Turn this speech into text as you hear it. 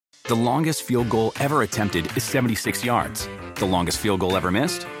The longest field goal ever attempted is 76 yards. The longest field goal ever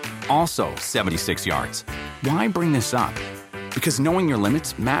missed? Also 76 yards. Why bring this up? Because knowing your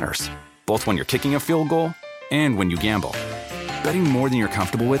limits matters, both when you're kicking a field goal and when you gamble. Betting more than you're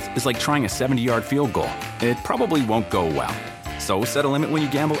comfortable with is like trying a 70-yard field goal. It probably won't go well. So set a limit when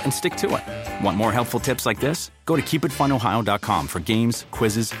you gamble and stick to it. Want more helpful tips like this? Go to keepitfunohio.com for games,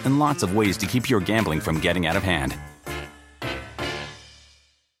 quizzes, and lots of ways to keep your gambling from getting out of hand.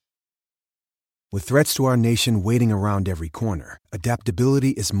 With threats to our nation waiting around every corner,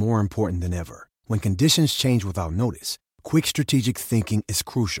 adaptability is more important than ever. When conditions change without notice, quick strategic thinking is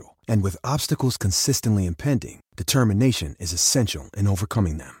crucial. And with obstacles consistently impending, determination is essential in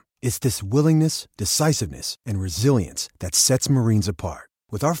overcoming them. It's this willingness, decisiveness, and resilience that sets Marines apart.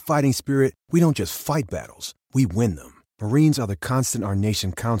 With our fighting spirit, we don't just fight battles, we win them. Marines are the constant our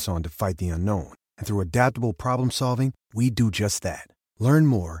nation counts on to fight the unknown. And through adaptable problem solving, we do just that. Learn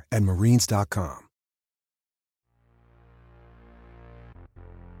more at marines.com.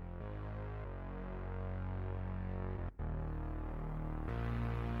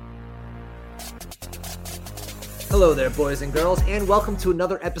 Hello there, boys and girls, and welcome to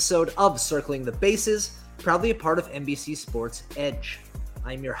another episode of Circling the Bases, proudly a part of NBC Sports Edge.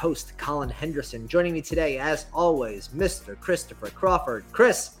 I'm your host, Colin Henderson. Joining me today, as always, Mr. Christopher Crawford.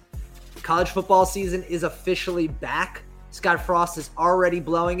 Chris, college football season is officially back. Scott Frost is already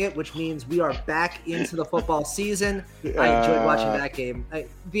blowing it, which means we are back into the football season. I enjoyed watching that game.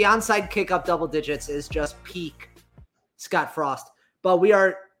 The onside kick up double digits is just peak Scott Frost. But we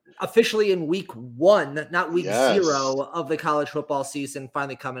are officially in week one, not week zero of the college football season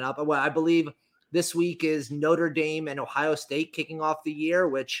finally coming up. Well, I believe this week is Notre Dame and Ohio State kicking off the year,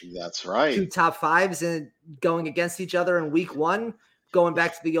 which that's right. Two top fives and going against each other in week one, going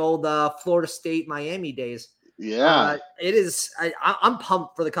back to the old Florida State, Miami days. Yeah, it is. I'm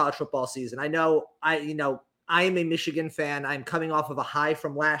pumped for the college football season. I know I am a Michigan fan. I'm coming off of a high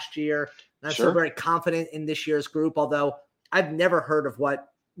from last year. And I'm still very confident in this year's group, although I've never heard of what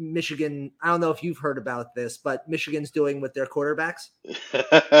Michigan, I don't know if you've heard about this, but Michigan's doing with their quarterbacks.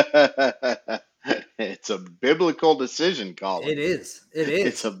 It's a biblical decision, Colin. It is.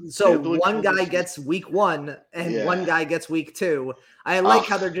 So one guy gets week one and one guy gets week two. I like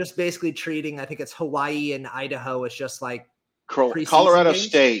how they're just basically treating, I think it's Hawaii and Idaho. It's just like Colorado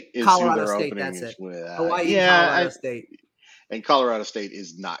State is Colorado who they're State, opening that's it. with. Hawaii and Colorado State. And Colorado State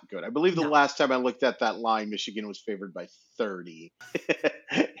is not good. I believe the last time I looked at that line, Michigan was favored by 30.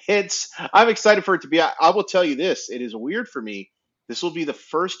 I'm excited for it to be. I will tell you this. It is weird for me. This will be the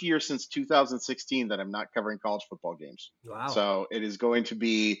first year since 2016 that I'm not covering college football games. Wow. So it is going to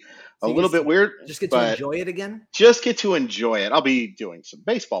be a little bit weird. Just get to enjoy it again? Just get to enjoy it. I'll be doing some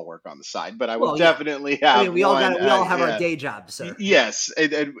baseball work on the side, but I will definitely have. I mean, we all have our day jobs, sir. Yes.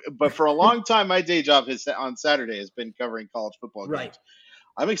 But for a long time, my day job on Saturday has been covering college football games. Right.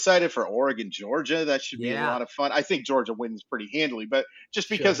 I'm excited for Oregon, Georgia. That should be a lot of fun. I think Georgia wins pretty handily, but just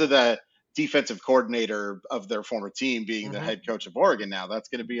because of the defensive coordinator of their former team being the head coach of Oregon now, that's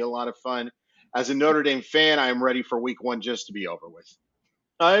going to be a lot of fun. As a Notre Dame fan, I am ready for week one just to be over with.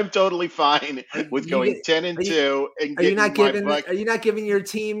 I am totally fine with going 10-2 and are you not giving your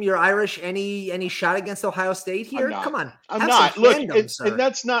team, your Irish, any shot against Ohio State here? Come on. I'm not. Look, and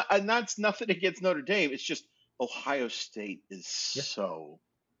that's nothing against Notre Dame. It's just Ohio State is so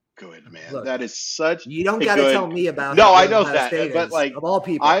good, man. Look, that is such. You don't got to tell me about. No, I know Ohio that, State but like of all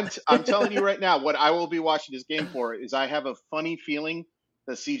people, I'm telling you right now, what I will be watching this game for is I have a funny feeling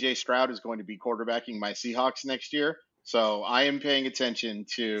that C.J. Stroud is going to be quarterbacking my Seahawks next year. So I am paying attention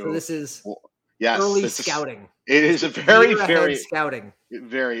to. So this is early scouting. It is a very scouting,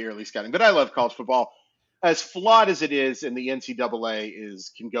 very early scouting. But I love college football. As flawed as it is, and the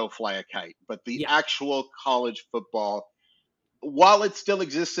NCAA can go fly a kite. But the actual college football, while it still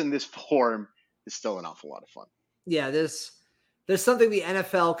exists in this form, is still an awful lot of fun. Yeah, there's something the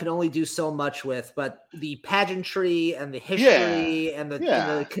NFL can only do so much with, but the pageantry and the history and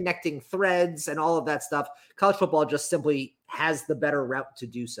the connecting threads and all of that stuff, college football just simply has the better route to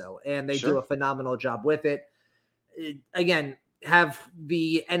do so. And they do a phenomenal job with it. Again, have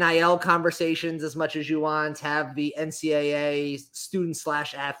the NIL conversations as much as you want, have the NCAA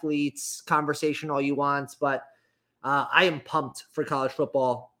student/athletes conversation all you want, but I am pumped for college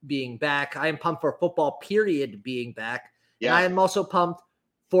football being back. I am pumped for football period being back. Yeah. And I am also pumped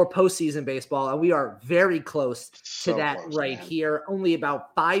for postseason baseball. And we are very close to that here, only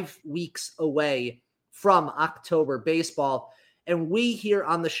about 5 weeks away from October baseball. And we here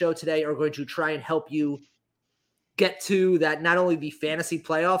on the show today are going to try and help you get to that, not only the fantasy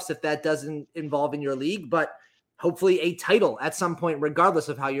playoffs, if that doesn't involve in your league, but hopefully a title at some point, regardless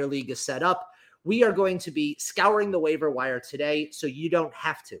of how your league is set up. We are going to be scouring the waiver wire today, so you don't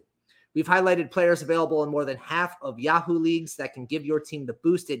have to. We've highlighted players available in more than half of Yahoo leagues that can give your team the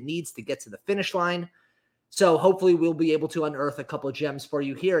boost it needs to get to the finish line. So hopefully we'll be able to unearth a couple of gems for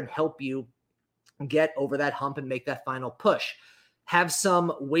you here and help you get over that hump and make that final push. Have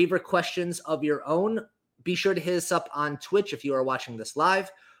some waiver questions of your own? Be sure to hit us up on Twitch if you are watching this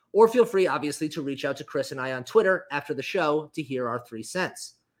live, or feel free, obviously, to reach out to Chris and I on Twitter after the show to hear our 3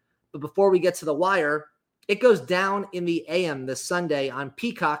 cents. But before we get to the wire, it goes down in the AM this Sunday on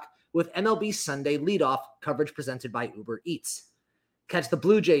Peacock with MLB Sunday leadoff coverage presented by Uber Eats. Catch the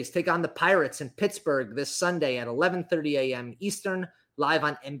Blue Jays take on the Pirates in Pittsburgh this Sunday at 11:30 a.m. Eastern, live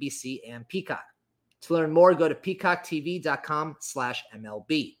on NBC and Peacock. To learn more, go to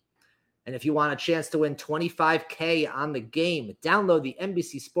peacocktv.com/MLB. And if you want a chance to win $25K on the game, download the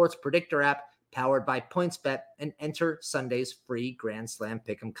NBC Sports Predictor app powered by PointsBet and enter Sunday's free Grand Slam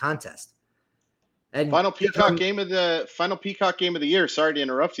Pick'em contest. And final Peacock game of the year. Sorry to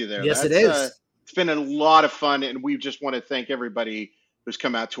interrupt you there. Yes, it is. It's been a lot of fun, and we just want to thank everybody who's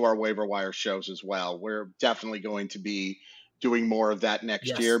come out to our waiver wire shows as well. We're definitely going to be doing more of that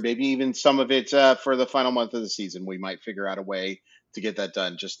next year, maybe even some of it for the final month of the season. We might figure out a way to get that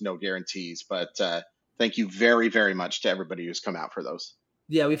done. Just no guarantees, but thank you very, very much to everybody who's come out for those.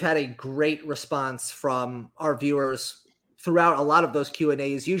 Yeah, we've had a great response from our viewers throughout a lot of those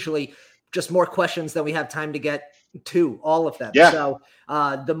Q&As, usually just more questions than we have time to get to, all of them. Yeah. So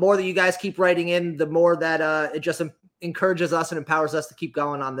the more that you guys keep writing in, the more that it just encourages us and empowers us to keep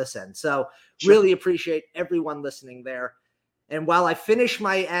going on this end. So really appreciate everyone listening there. And while I finish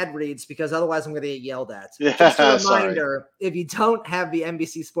my ad reads, because otherwise I'm going to get yelled at, just a reminder, if you don't have the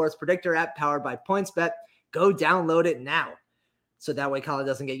NBC Sports Predictor app powered by PointsBet, go download it now. So that way Colin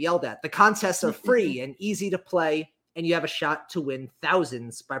doesn't get yelled at. The contests are free and easy to play, and you have a shot to win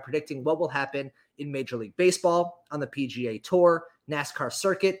thousands by predicting what will happen in Major League Baseball, on the PGA Tour, NASCAR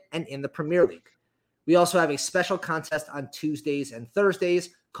circuit, and in the Premier League. We also have a special contest on Tuesdays and Thursdays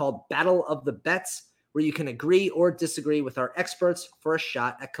called Battle of the Bets, where you can agree or disagree with our experts for a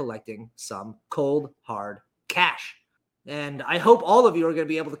shot at collecting some cold, hard cash. And I hope all of you are going to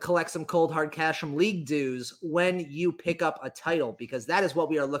be able to collect some cold, hard cash from league dues when you pick up a title, because that is what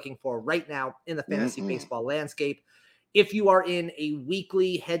we are looking for right now in the fantasy baseball landscape. If you are in a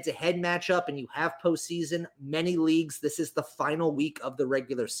weekly head-to-head matchup and you have postseason, many leagues, this is the final week of the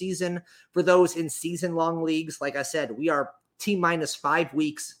regular season. For those in season-long leagues, like I said, we are T-minus 5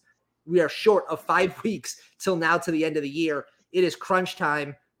 weeks. We are short of 5 weeks till now to the end of the year. It is crunch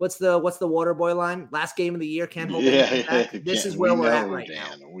time. What's the Waterboy line? Last game of the year, can't hold it back. This is where we're at right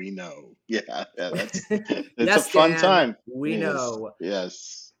now. We know. Yeah, that's yes, a fun time. We know.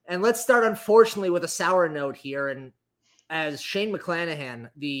 Yes. And let's start, unfortunately, with a sour note here. And as Shane McClanahan,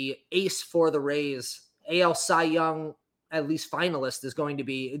 the ace for the Rays, AL Cy Young, at least finalist, is going to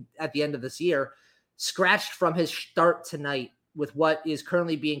be at the end of this year, scratched from his start tonight with what is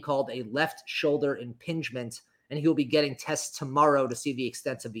currently being called a left shoulder impingement, and he will be getting tests tomorrow to see the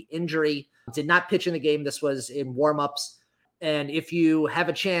extent of the injury. Did not pitch in the game. This was in warmups. And if you have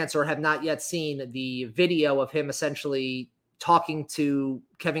a chance or have not yet seen the video of him essentially talking to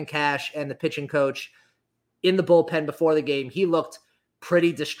Kevin Cash and the pitching coach in the bullpen before the game, he looked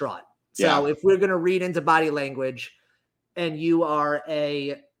pretty distraught. So if we're going to read into body language and you are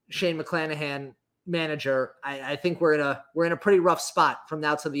a Shane McClanahan manager, I think we're in a pretty rough spot from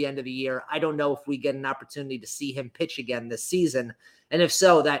now to the end of the year. I don't know if we get an opportunity to see him pitch again this season. And if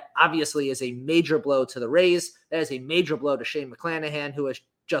so, that obviously is a major blow to the Rays. That is a major blow to Shane McClanahan, who has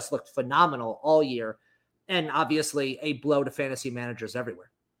just looked phenomenal all year. And obviously a blow to fantasy managers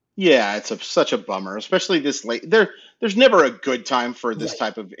everywhere. Yeah, it's such a bummer, especially this late. There's never a good time for this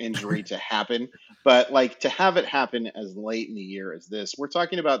type of injury to happen. But like to have it happen as late in the year as this, we're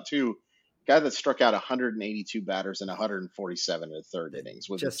talking about guy that struck out 182 batters in 147 in the third innings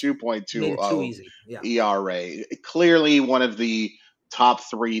with just a 2.20 ERA. Clearly one of the top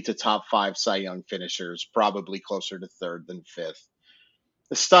 3 to top 5 Cy Young finishers, probably closer to third than fifth.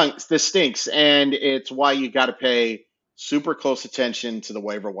 This stinks, and it's why you got to pay super close attention to the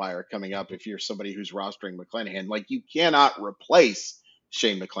waiver wire coming up if you're somebody who's rostering McClanahan. Like, you cannot replace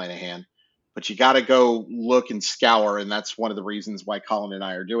Shane McClanahan, but you got to go look and scour, and that's one of the reasons why Colin and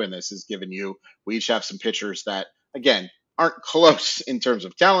I are doing this, is giving you – we each have some pitchers that, again, aren't close in terms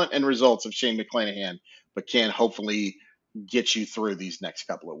of talent and results of Shane McClanahan, but can hopefully get you through these next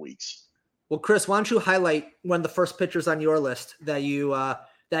couple of weeks. Well, Chris, why don't you highlight one of the first pitchers on your list that you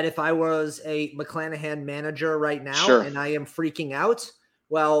that if I was a McClanahan manager right now and I am freaking out,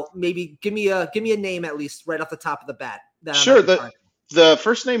 well, maybe give me a name at least right off the top of the bat. Sure. The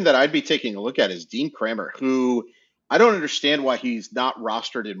first name that I'd be taking a look at is Dean Kramer, who I don't understand why he's not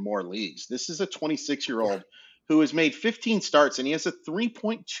rostered in more leagues. This is a 26-year-old who has made 15 starts, and he has a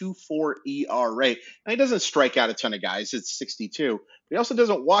 3.24 ERA. And he doesn't strike out a ton of guys. It's 62. But he also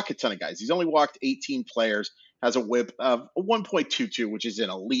doesn't walk a ton of guys. He's only walked 18 players, has a whip of 1.22, which is an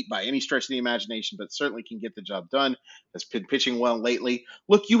elite by any stretch of the imagination, but certainly can get the job done. Has been pitching well lately.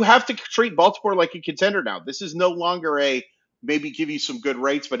 Look, you have to treat Baltimore like a contender now. This is no longer a maybe give you some good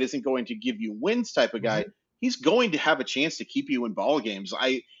rates, but isn't going to give you wins type of guy. He's going to have a chance to keep you in ball games.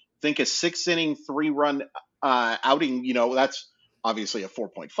 I think a 6-inning, 3-run outing, that's obviously a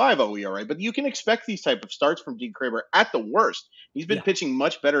 4.50 ERA, but you can expect these type of starts from Dean Kramer at the worst. He's been pitching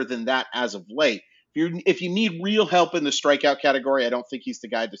much better than that as of late. If you need real help in the strikeout category, I don't think he's the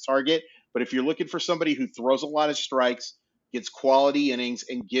guy to target. But if you're looking for somebody who throws a lot of strikes, gets quality innings,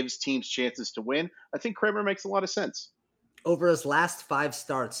 and gives teams chances to win, I think Kramer makes a lot of sense. Over his last 5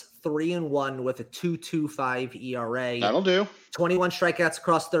 starts, 3-1 with a 2.25 ERA. That'll do. 21 strikeouts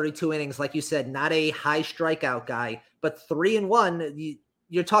across 32 innings. Like you said, not a high strikeout guy, but 3-1.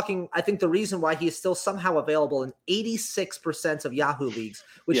 You're talking, I think the reason why he is still somehow available in 86% of Yahoo leagues,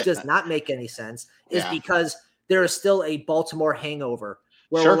 which does not make any sense, is because there is still a Baltimore hangover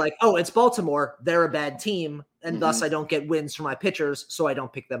where we're like, oh, it's Baltimore. They're a bad team. And thus I don't get wins from my pitchers. So I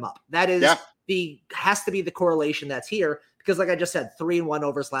don't pick them up. That is has to be the correlation that's here. Because like I just said, 3-1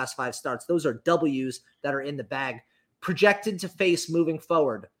 over his last 5 starts. Those are W's that are in the bag. Projected to face moving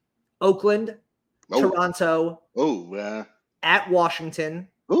forward: Oakland, Toronto, at Washington,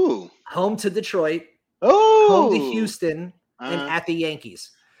 home to Detroit, home to Houston, and at the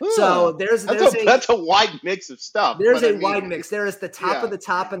Yankees. So that's a wide mix of stuff. There's a wide mix. There is the top of the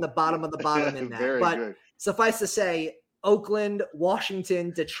top and the bottom of the bottom in that. But good. Suffice to say, Oakland,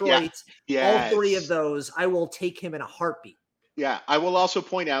 Washington, Detroit, all 3 of those, I will take him in a heartbeat. Yeah, I will also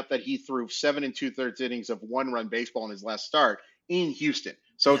point out that he threw 7 2/3 innings of 1-run baseball in his last start in Houston.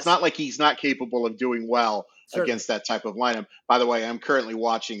 So it's not like he's not capable of doing well against that type of lineup. By the way, I'm currently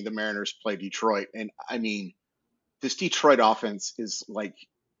watching the Mariners play Detroit. And I mean, this Detroit offense is like,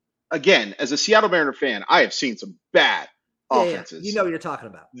 again, as a Seattle Mariner fan, I have seen some bad offenses. You know what you're talking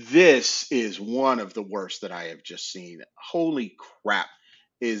about. This is one of the worst that I have just seen. Holy crap.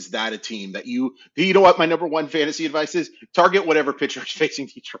 Is that a team that you know what my number 1 fantasy advice is? Target whatever pitcher is facing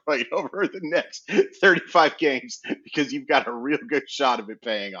Detroit over the next 35 games because you've got a real good shot of it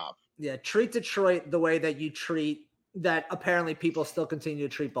paying off. Yeah, treat Detroit the way that you treat that apparently people still continue to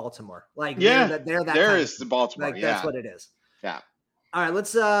treat Baltimore. Like they're that there is the Baltimore. Like that's what it is. Yeah. All right,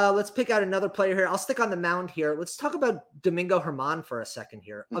 let's pick out another player here. I'll stick on the mound here. Let's talk about Domingo Germán for a second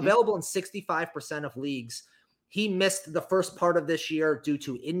here. Available in 65% of leagues. He missed the first part of this year due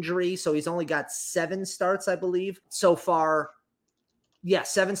to injury, so he's only got 7 starts, I believe, so far. Yeah,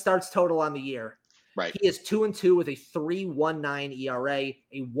 7 starts total on the year. Right. He is 2-2 with a 3.19 ERA,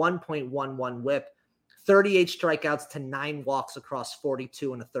 a 1.11 WHIP, 38 strikeouts to 9 walks across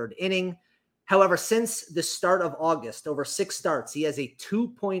 42 and a third inning. However, since the start of August, over 6 starts, he has a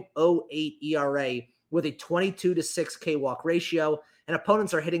 2.08 ERA with a 22-6 K-walk ratio, and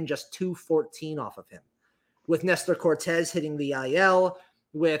opponents are hitting just 214 off of him. With Nestor Cortez hitting the IL,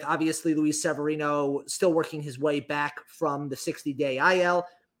 with obviously Luis Severino still working his way back from the 60-day IL,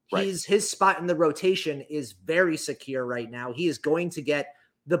 his spot in the rotation is very secure right now. He is going to get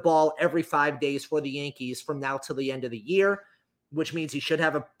the ball every 5 days for the Yankees from now till the end of the year, which means he should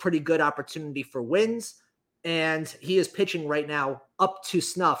have a pretty good opportunity for wins. And he is pitching right now up to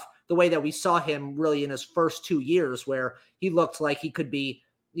snuff the way that we saw him really in his first 2 years, where he looked like he could be,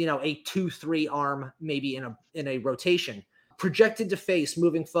 a 2-3 arm maybe in a rotation. Projected to face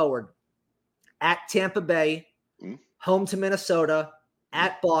moving forward at Tampa Bay, home to Minnesota,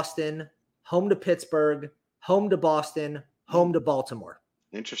 at Boston, home to Pittsburgh, home to Boston, home to Baltimore.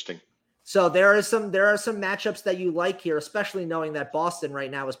 Interesting. So there are some matchups that you like here, especially knowing that Boston right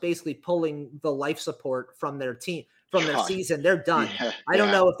now is basically pulling the life support from their team, from their season. They're done. I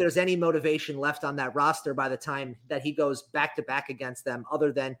don't know if there's any motivation left on that roster by the time that he goes back to back against them,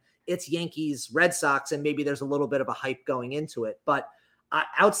 other than it's Yankees, Red Sox, and maybe there's a little bit of a hype going into it. But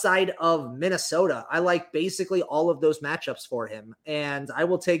outside of Minnesota, I like basically all of those matchups for him. And I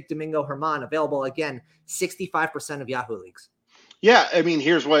will take Domingo Germán, available again, 65% of Yahoo leagues. Yeah, I mean,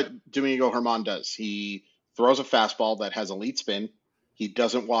 here's what Domingo Germán does. He throws a fastball that has elite spin. He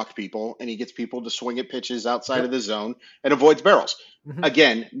doesn't walk people, and he gets people to swing at pitches outside of the zone and avoids barrels.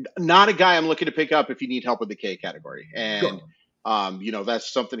 Again, not a guy I'm looking to pick up if you need help with the K category. And,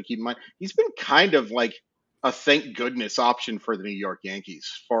 that's something to keep in mind. He's been kind of like a thank goodness option for the New York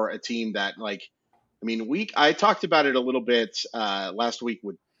Yankees, for a team that, like, I mean, I talked about it a little bit last week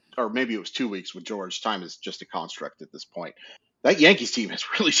or maybe it was 2 weeks with George. Time is just a construct at this point. That Yankees team has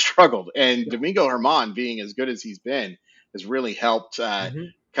really struggled, and Domingo Germán, being as good as he's been, has really helped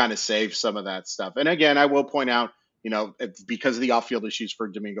kind of save some of that stuff. And again, I will point out, because of the off-field issues for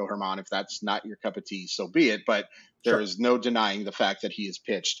Domingo Germán, if that's not your cup of tea, so be it. But there is no denying the fact that he has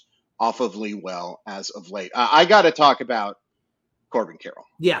pitched awfully well as of late. I got to talk about Corbin Carroll.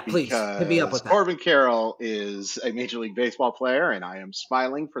 Yeah, please hit me up with that. Corbin Carroll is a Major League Baseball player, and I am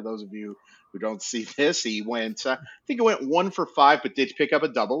smiling for those of you who don't see this. He went, I think it went 1 for 5, but did pick up a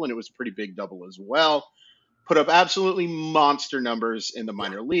double, and it was a pretty big double as well. Put up absolutely monster numbers in the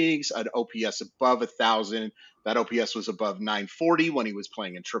minor leagues, an OPS above 1,000. That OPS was above 940 when he was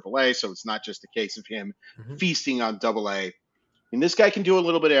playing in AAA, so it's not just a case of him feasting on AA. And this guy can do a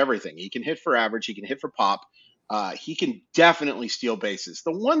little bit of everything. He can hit for average. He can hit for pop. He can definitely steal bases.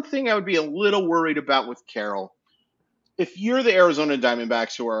 The one thing I would be a little worried about with Carroll, if you're the Arizona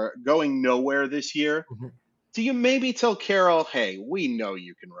Diamondbacks who are going nowhere this year, do you maybe tell Carroll, hey, we know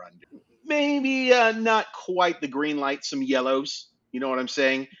you can run. Maybe not quite the green light, some yellows. You know what I'm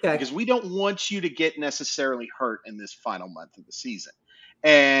saying? Okay. Because we don't want you to get necessarily hurt in this final month of the season.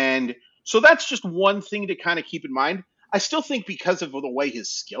 And so that's just one thing to kind of keep in mind. I still think because of the way his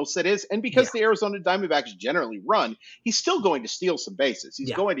skill set is, and because the Arizona Diamondbacks generally run, he's still going to steal some bases.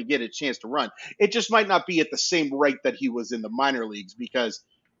 He's going to get a chance to run. It just might not be at the same rate that he was in the minor leagues, because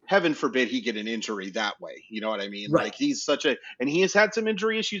heaven forbid he get an injury that way. You know what I mean? Right. Like, he's and he has had some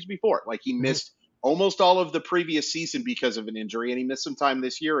injury issues before. Like, he missed almost all of the previous season because of an injury, and he missed some time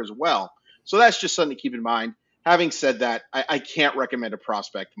this year as well. So that's just something to keep in mind. Having said that, I can't recommend a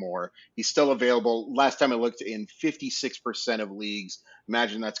prospect more. He's still available. Last time I looked, in 56% of leagues.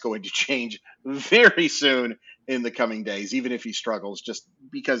 Imagine that's going to change very soon in the coming days, even if he struggles, just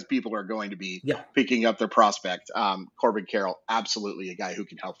because people are going to be picking up their prospect. Corbin Carroll, absolutely a guy who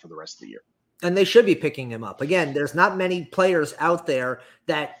can help for the rest of the year. And they should be picking him up. Again, there's not many players out there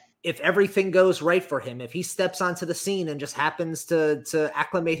that, if everything goes right for him, if he steps onto the scene and just happens to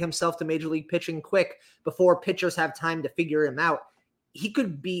acclimate himself to Major League pitching quick before pitchers have time to figure him out, he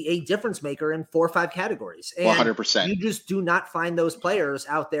could be a difference maker in 4 or 5 categories. And 100%. You just do not find those players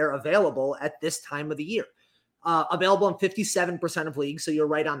out there available at this time of the year. Available in 57% of leagues, so you're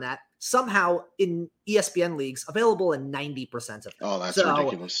right on that. Somehow in ESPN leagues, available in 90% of them. Oh, that's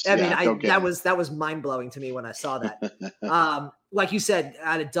ridiculous. I mean, that was mind-blowing to me when I saw that. Like you said,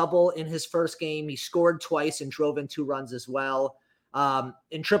 had a double in his first game. He scored twice and drove in 2 runs as well.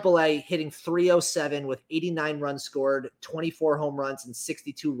 In AAA, hitting .307 with 89 runs scored, 24 home runs, and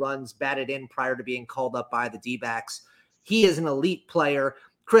 62 runs batted in prior to being called up by the D-backs. He is an elite player.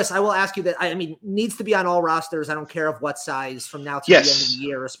 Chris, I will ask you that, I mean, needs to be on all rosters. I don't care of what size from now to the end of the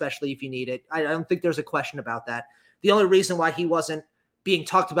year, especially if you need it. I don't think there's a question about that. The only reason why he wasn't being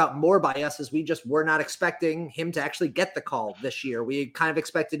talked about more by us is we just were not expecting him to actually get the call this year. We kind of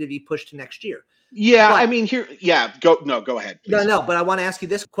expected to be pushed to next year. Yeah, but, I mean, go ahead. Please. No, but I want to ask you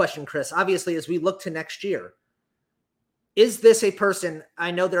this question, Chris. Obviously, as we look to next year, is this a person?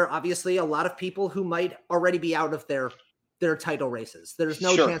 I know there are obviously a lot of people who might already be out of their title races. There's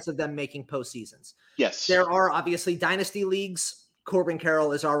no chance of them making postseasons. Yes. There are obviously dynasty leagues. Corbin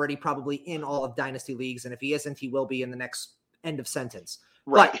Carroll is already probably in all of dynasty leagues. And if he isn't, he will be in the next end of sentence.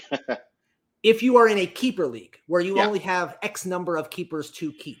 Right. But if you are in a keeper league where you only have X number of keepers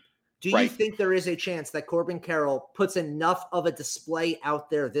to keep, do you think there is a chance that Corbin Carroll puts enough of a display out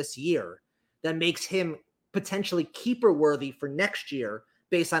there this year that makes him potentially keeper worthy for next year,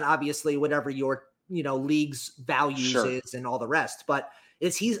 based on obviously whatever your league's values is and all the rest? But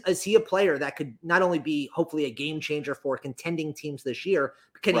is he a player that could not only be hopefully a game changer for contending teams this year,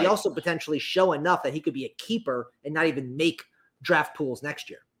 but can he also potentially show enough that he could be a keeper and not even make draft pools next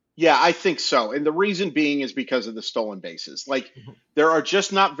year? Yeah, I think so. And the reason being is because of the stolen bases. Like, there are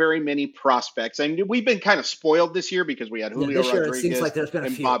just not very many prospects. I mean, we've been kind of spoiled this year because we had Julio Rodriguez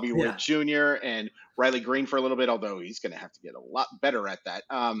and Bobby Witt Jr. and Riley Green for a little bit, although he's going to have to get a lot better at that.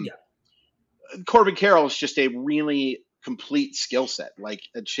 Corbin Carroll is just a really complete skill set, like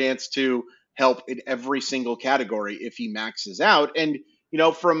a chance to help in every single category if he maxes out. And,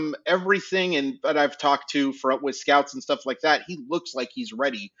 from everything that I've talked to with scouts and stuff like that, he looks like he's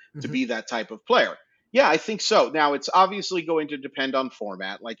ready to be that type of player. Yeah, I think so. Now, it's obviously going to depend on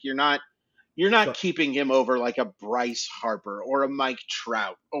format. Like, you're not keeping him over like a Bryce Harper or a Mike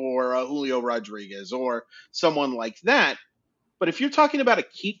Trout or a Julio Rodriguez or someone like that. But if you're talking about a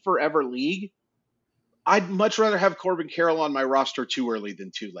keep forever league, I'd much rather have Corbin Carroll on my roster too early than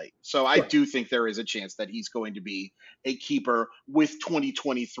too late. So I do think there is a chance that he's going to be a keeper with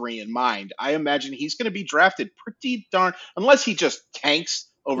 2023 in mind. I imagine he's going to be drafted pretty darn, unless he just tanks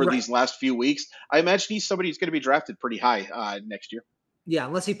over these last few weeks. I imagine he's somebody who's going to be drafted pretty high next year. Yeah,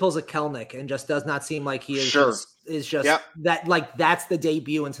 unless he pulls a Kelnick and just does not seem like he is that, like, that's the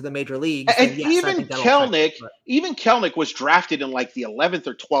debut into the major leagues. And even Kelnick was drafted in like the 11th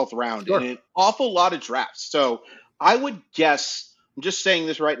or 12th round in an awful lot of drafts. So I would guess, I'm just saying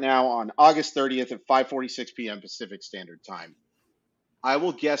this right now on August 30th at 5:46 p.m. Pacific Standard Time, I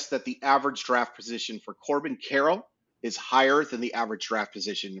will guess that the average draft position for Corbin Carroll is higher than the average draft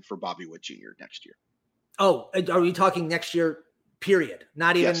position for Bobby Witt Jr. next year. Oh, are we talking next year? Period.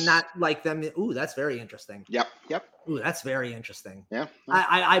 Not even not like them. Ooh, that's very interesting. Yep. Ooh, that's very interesting. Yeah.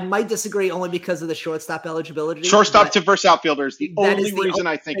 I might disagree only because of the shortstop eligibility. Shortstop to versus outfielder is the only reason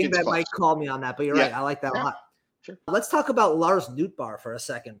I think it's that might call me on that, but you're right. I like that a lot. Sure. Let's talk about Lars Nootbaar for a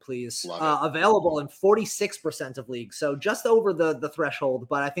second, please. Available in 46% of leagues, so just over the threshold,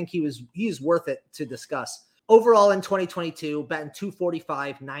 but I think he's worth it to discuss. Overall in 2022, batting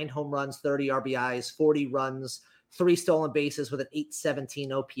 .245, 9 home runs, 30 RBIs, 40 runs, 3 stolen bases with an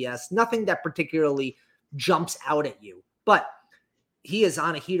 .817 OPS. Nothing that particularly jumps out at you, but he is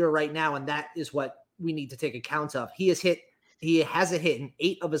on a heater right now, and that is what we need to take account of. He has a hit in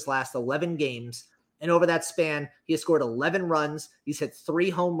 8 of his last 11 games, and over that span, he has scored 11 runs. He's hit 3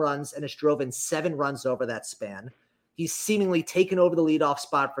 home runs and has driven 7 runs over that span. He's seemingly taken over the leadoff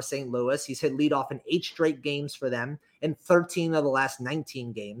spot for St. Louis. He's hit leadoff in 8 straight games for them and 13 of the last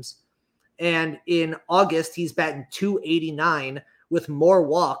 19 games. And in August, he's batting .289 with more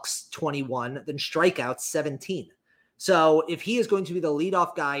walks, 21, than strikeouts, 17. So if he is going to be the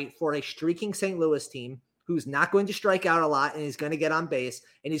leadoff guy for a streaking St. Louis team who's not going to strike out a lot and he's going to get on base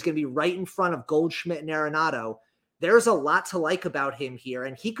and he's going to be right in front of Goldschmidt and Arenado, there's a lot to like about him here.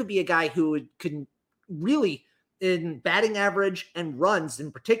 And he could be a guy who could really, in batting average and runs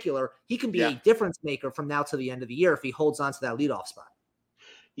in particular, he can be a difference maker from now to the end of the year if he holds on to that leadoff spot.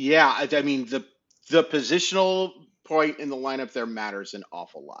 Yeah, I mean, the positional point in the lineup there matters an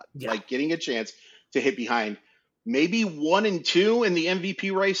awful lot. Yeah. Like getting a chance to hit behind maybe 1 and 2 in the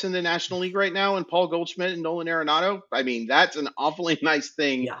MVP race in the National League right now, and Paul Goldschmidt and Nolan Arenado. I mean, that's an awfully nice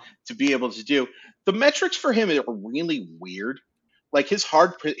thing to be able to do. The metrics for him are really weird. Like his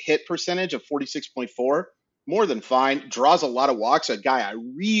hard hit percentage of 46.4, more than fine, draws a lot of walks, a guy I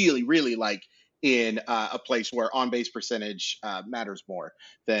really, really like in a place where on-base percentage matters more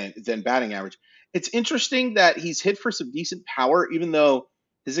than batting average. It's interesting that he's hit for some decent power, even though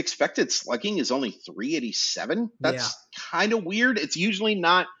his expected slugging is only 387. That's kind of weird. It's usually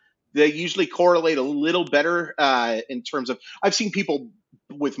not. They usually correlate a little better in terms of, I've seen people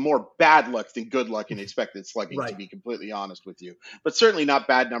with more bad luck than good luck in expected slugging, to be completely honest with you. But certainly not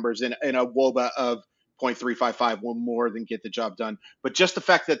bad numbers in a WOBA of .355 will more than get the job done. But just the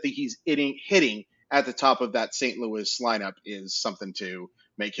fact that he's hitting at the top of that St. Louis lineup is something to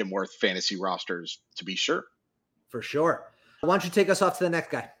make him worth fantasy rosters, to be sure. For sure. Why don't you take us off to the next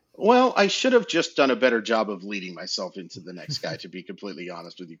guy? Well, I should have just done a better job of leading myself into the next guy, to be completely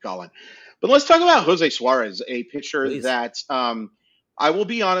honest with you, Colin. But let's talk about Jose Suarez, a pitcher that I will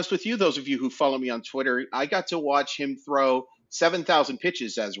be honest with you, those of you who follow me on Twitter, I got to watch him throw 7,000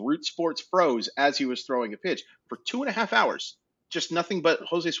 pitches as Root Sports froze as he was throwing a pitch for 2.5 hours. Just nothing but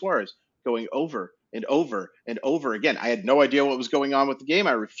Jose Suarez going over and over and over again. I had no idea what was going on with the game.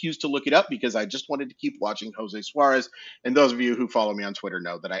 I refused to look it up because I just wanted to keep watching Jose Suarez. And those of you who follow me on Twitter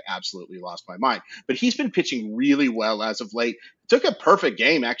know that I absolutely lost my mind. But he's been pitching really well as of late. Took a perfect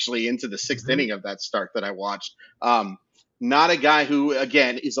game, actually, into the 6th inning of that start that I watched. Not a guy who,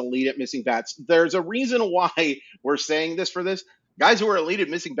 again, is elite at missing bats. There's a reason why we're saying this for this. Guys who are elite at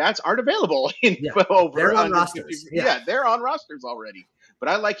missing bats aren't available they're on rosters. They're on rosters already. But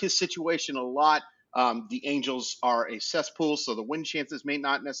I like his situation a lot. The Angels are a cesspool, so the win chances may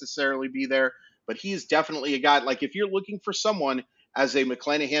not necessarily be there. But he is definitely a guy. Like if you're looking for someone as a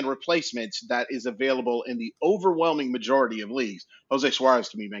McClanahan replacement that is available in the overwhelming majority of leagues, Jose Suarez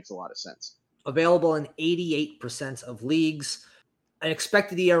to me makes a lot of sense. Available in 88% of leagues. An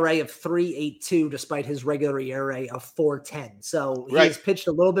expected ERA of 3.82 despite his regular ERA of 4.10. So he has pitched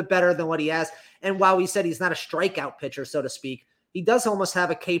a little bit better than what he has. And while we said he's not a strikeout pitcher, so to speak, he does almost have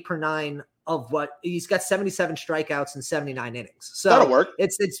a K per 9 of what he's got 77 strikeouts in 79 innings. So that'll work.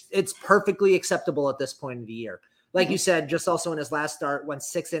 It's perfectly acceptable at this point of the year. Like you said, just also in his last start, went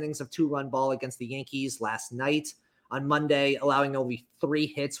 6 innings of 2-run ball against the Yankees last night on Monday, allowing only 3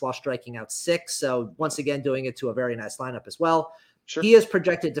 hits while striking out 6. So once again, doing it to a very nice lineup as well. He is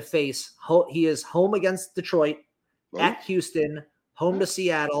projected to face, he is home against Detroit, at Houston, home to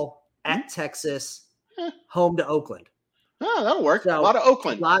Seattle, at Texas, home to Oakland. Oh, that'll work. So, a lot of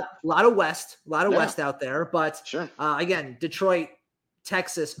Oakland. A lot of West out there. But sure. Again, Detroit,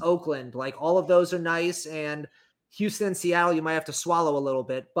 Texas, Oakland, like all of those are nice. And Houston and Seattle, you might have to swallow a little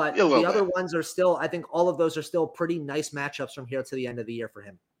bit. But the other ones are still, I think all of those are still pretty nice matchups from here to the end of the year for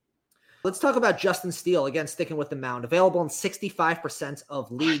him. Let's talk about Justin Steele, again, sticking with the mound. Available in 65%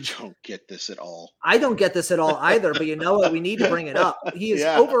 of leagues. I don't get this at all. I don't get this at all either, but you know what? We need to bring it up. He is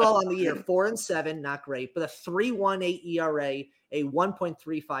overall on the year 4-7, not great, but a 3.18 ERA, a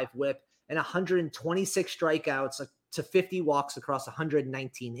 1.35 whip, and 126 strikeouts to 50 walks across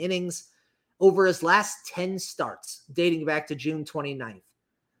 119 innings over his last 10 starts, dating back to June 29th.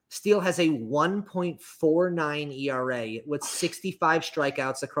 Steele has a 1.49 ERA with 65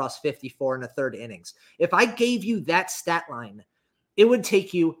 strikeouts across 54 and a third innings. If I gave you that stat line, it would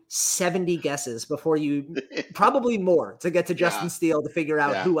take you 70 guesses before you, probably more, to get to Justin Steele to figure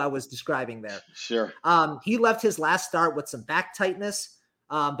out who I was describing there. Sure. He left his last start with some back tightness,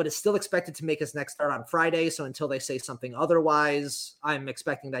 but is still expected to make his next start on Friday. So until they say something otherwise, I'm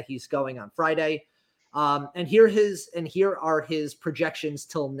expecting that he's going on Friday. And here are his projections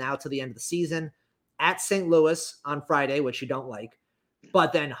till now to the end of the season. At St. Louis on Friday, which you don't like,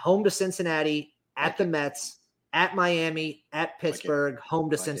 but then home to Cincinnati, at the Mets, at Miami, at Pittsburgh, home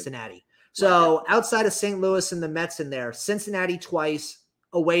to Cincinnati. So outside of St. Louis and the Mets in there, Cincinnati twice,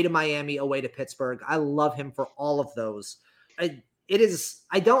 away to Miami, away to Pittsburgh. I love him for all of those. I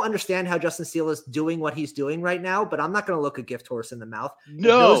don't understand how Justin Steele is doing what he's doing right now, but I'm not going to look a gift horse in the mouth.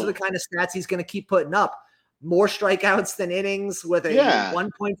 No. Those are the kind of stats he's going to keep putting up. More strikeouts than innings with a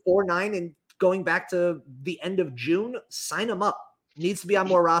 1.49 and going back to the end of June. Sign him up. Needs to be on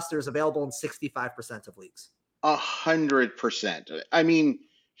more rosters, available in 65% of leagues. 100%. I mean,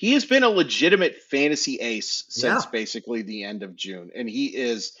 he has been a legitimate fantasy ace since basically the end of June. And he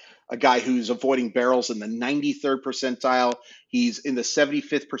is a guy who's avoiding barrels in the 93rd percentile. He's in the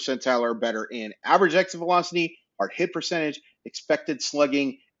 75th percentile or better in average exit velocity, hard hit percentage, expected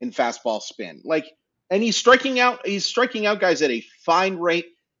slugging, and fastball spin. And he's striking out guys at a fine rate.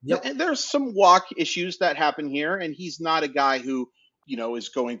 Yep. And there's some walk issues that happen here. And he's not a guy who, is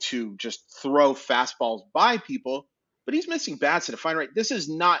going to just throw fastballs by people, but he's missing bats at a fine rate. This is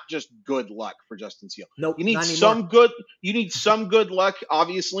not just good luck for Justin Steele. Nope, you need some good luck,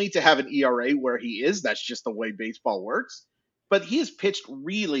 obviously, to have an ERA where he is. That's just the way baseball works. But he has pitched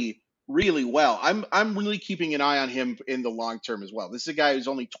really, really well. I'm really keeping an eye on him in the long term as well. This is a guy who's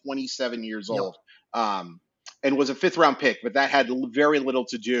only 27 years old, and was a 5th-round pick, but that had very little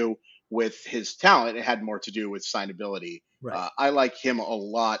to do with his talent. It had more to do with signability. Right. I like him a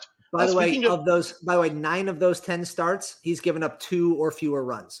lot. By the way, 9 of those 10 starts, he's given up 2 or fewer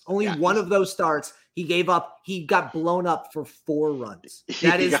runs. Only one of those starts he got blown up for 4 runs.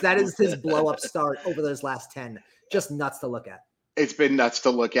 That is his blow up start over those last 10. Just nuts to look at. It's been nuts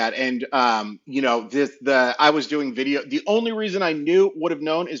to look at. And I was doing video. The only reason I would have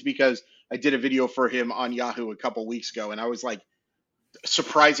known is because I did a video for him on Yahoo a couple weeks ago, and I was like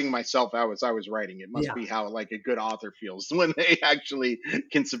surprising myself as I was writing. It must be how a good author feels when they actually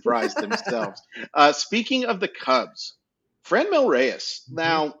can surprise themselves. Speaking of the Cubs, Franmil Reyes.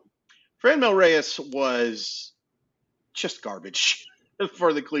 Now, Franmil Reyes was just garbage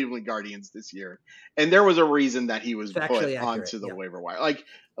for the Cleveland Guardians this year. And there was a reason that he was put onto the waiver wire.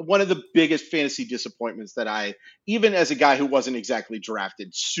 One of the biggest fantasy disappointments that even as a guy who wasn't exactly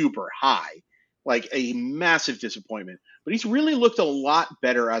drafted super high, a massive disappointment. But he's really looked a lot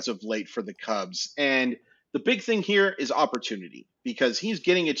better as of late for the Cubs. And the big thing here is opportunity, because he's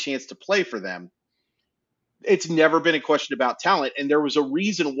getting a chance to play for them. It's never been a question about talent. And there was a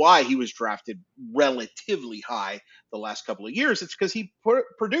reason why he was drafted relatively high the last couple of years. It's because he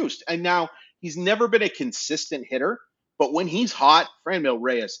produced. And now he's never been a consistent hitter. But when he's hot, Franmil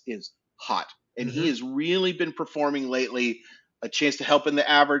Reyes is hot. And he has really been performing lately. A chance to help in the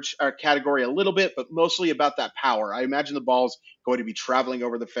average category a little bit, but mostly about that power. I imagine the ball's going to be traveling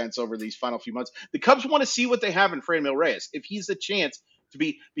over the fence over these final few months. The Cubs want to see what they have in Franmil Reyes. If he's a chance to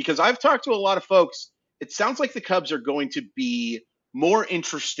be, because I've talked to a lot of folks, it sounds like the Cubs are going to be more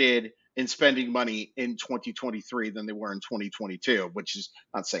interested in spending money in 2023 than they were in 2022, which is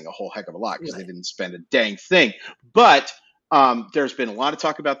not saying a whole heck of a lot because they didn't spend a dang thing. But there's been a lot of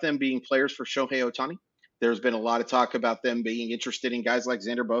talk about them being players for Shohei Ohtani. There's been a lot of talk about them being interested in guys like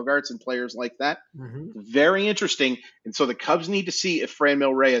Xander Bogaerts and players like that. Very interesting. And so the Cubs need to see if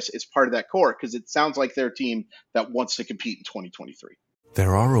Franmil Reyes is part of that core, because it sounds like they're a team that wants to compete in 2023.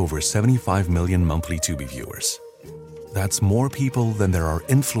 There are over 75 million monthly Tubi viewers. that's more people than there are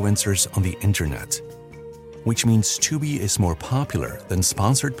influencers on the internet. Which means Tubi is more popular than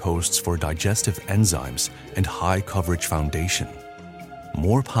sponsored posts for digestive enzymes and high coverage foundation.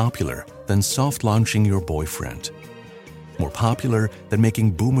 More popular than soft launching your boyfriend. More popular than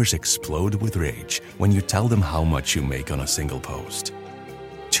making boomers explode with rage when you tell them how much you make on a single post.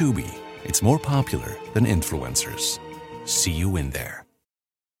 Tubi, it's more popular than influencers. See you in there.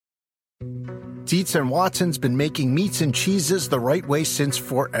 Dietz & Watson's been making meats and cheeses the right way since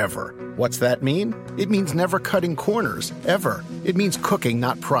forever. What's that mean? It means never cutting corners, ever. It means cooking,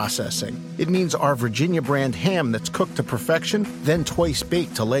 not processing. It means our Virginia brand ham that's cooked to perfection, then twice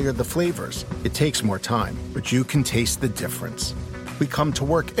baked to layer the flavors. It takes more time, but you can taste the difference. We come to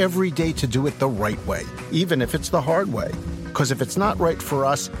work every day to do it the right way, even if it's the hard way. Because if it's not right for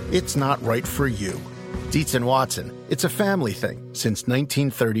us, it's not right for you. Dietz & Watson, it's a family thing since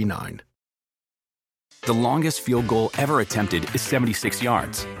 1939. The longest field goal ever attempted is 76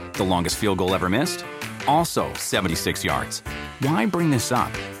 yards. The longest field goal ever missed? Also 76 yards. Why bring this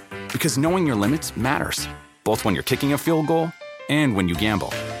up? Because knowing your limits matters, both when you're kicking a field goal and when you gamble.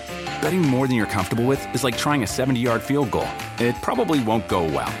 Betting more than you're comfortable with is like trying a 70-yard field goal. It probably won't go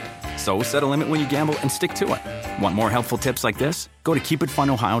well. So set a limit when you gamble and stick to it. Want more helpful tips like this? Go to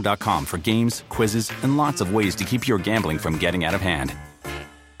keepitfunohio.com for games, quizzes, and lots of ways to keep your gambling from getting out of hand.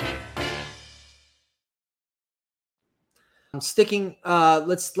 Sticking,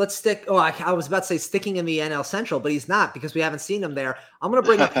 let's stick. Oh, I was about to say sticking in the NL Central, but he's not because we haven't seen him there. I'm going to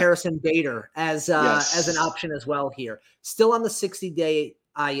bring up Harrison Bader as an option as well here. Still on the 60-day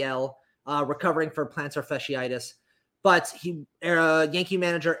IL, recovering from plantar fasciitis, but Yankee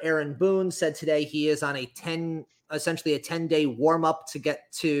manager Aaron Boone said today he is on essentially a 10-day warm up to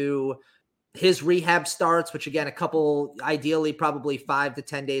get to his rehab starts, which again, ideally probably 5 to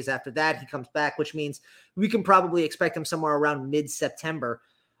 10 days after that, he comes back, which means we can probably expect him somewhere around mid-September.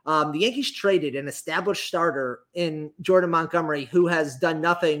 The Yankees traded an established starter in Jordan Montgomery, who has done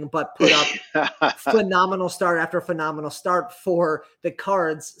nothing but put up phenomenal start after phenomenal start for the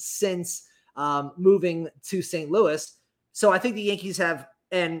Cards since moving to St. Louis. So I think the Yankees have,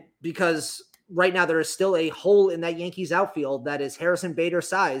 and because right now there is still a hole in that Yankees outfield that is Harrison Bader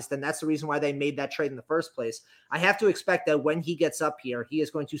sized, and that's the reason why they made that trade in the first place. I have to expect that when he gets up here, he is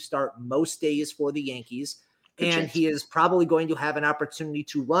going to start most days for the Yankees, and he is probably going to have an opportunity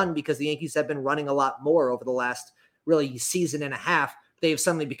to run because the Yankees have been running a lot more over the last really season and a half. They've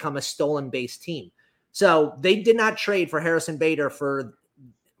suddenly become a stolen base team. So they did not trade for Harrison Bader for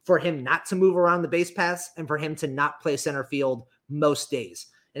him not to move around the base paths and for him to not play center field most days.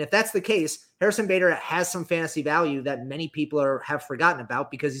 And if that's the case, Harrison Bader has some fantasy value that many people have forgotten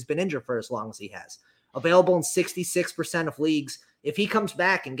about because he's been injured for as long as he has. Available in 66% of leagues. If he comes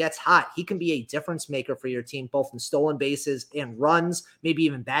back and gets hot, he can be a difference maker for your team, both in stolen bases and runs, maybe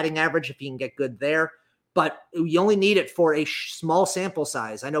even batting average if he can get good there. But you only need it for a small sample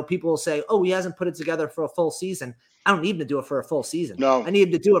size. I know people will say, oh, he hasn't put it together for a full season. I don't need him to do it for a full season. No, I need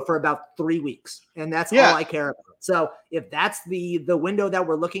him to do it for about 3 weeks. And that's all I care about. So if that's the window that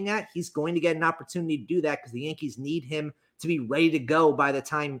we're looking at, he's going to get an opportunity to do that because the Yankees need him to be ready to go by the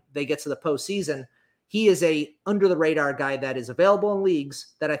time they get to the postseason. He is a under the radar guy that is available in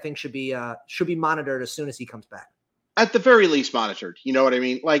leagues that I think should be monitored as soon as he comes back. At the very least monitored. You know what I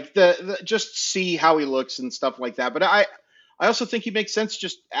mean? Like the just see how he looks and stuff like that. But I also think he makes sense.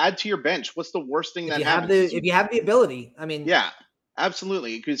 Just add to your bench. What's the worst thing that happens? If you have the ability, I mean, yeah,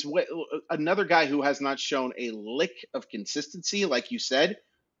 absolutely. Because another guy who has not shown a lick of consistency, like you said,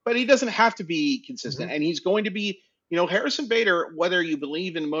 but he doesn't have to be consistent, and he's going to be. Harrison Bader. Whether you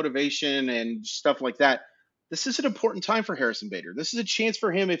believe in motivation and stuff like that, this is an important time for Harrison Bader. This is a chance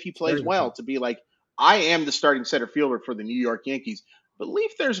for him if he plays well to be like, I am the starting center fielder for the New York Yankees.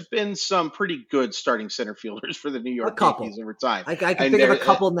 Believe there's been some pretty good starting center fielders for the New York Yankees over time. I can think of a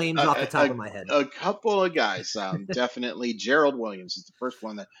couple names off the top of my head. A couple of guys. Definitely Gerald Williams is the first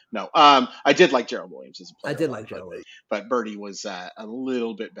one I did like Gerald Williams as a player. I did like Gerald Williams. But Birdie was a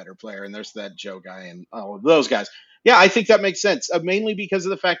little bit better player. And there's that Joe guy and all of those guys. Yeah, I think that makes sense. Mainly because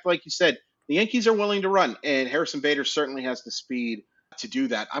of the fact, like you said, the Yankees are willing to run. And Harrison Bader certainly has the speed to do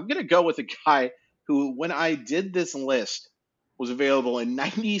that. I'm going to go with a guy who, when I did this list, was available in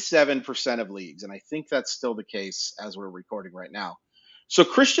 97% of leagues. And I think that's still the case as we're recording right now. So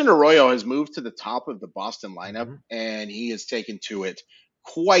Christian Arroyo has moved to the top of the Boston lineup, and he has taken to it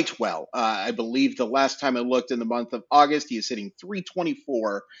quite well. I believe the last time I looked in the month of August, he is hitting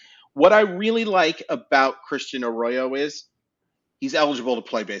 .324. What I really like about Christian Arroyo is he's eligible to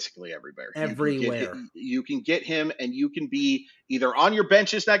play basically everywhere. Everywhere. You can get him, and you can be either on your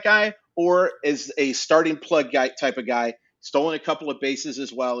bench as that guy, or as a starting plug guy type of guy. Stolen a couple of bases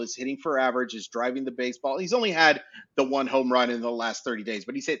as well, is hitting for average, is driving the baseball. He's only had the one home run in the last 30 days,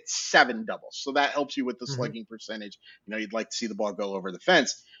 but he's hit 7 doubles. So that helps you with the slugging percentage. You'd like to see the ball go over the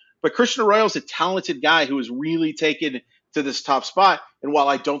fence. But Christian Arroyo is a talented guy who has really taken to this top spot. And while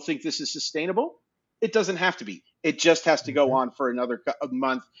I don't think this is sustainable, it doesn't have to be. It just has to go on for another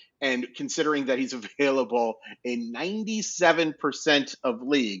month. And considering that he's available in 97% of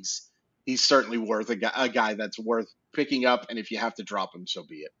leagues, he's certainly worth a guy that's worth picking up. And if you have to drop him, so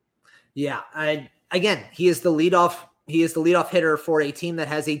be it. Yeah. Again, he is the leadoff hitter for a team that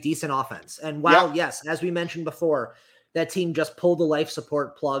has a decent offense. And while, yes, as we mentioned before, that team just pulled the life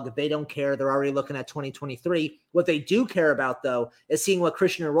support plug. They don't care. They're already looking at 2023. What they do care about, though, is seeing what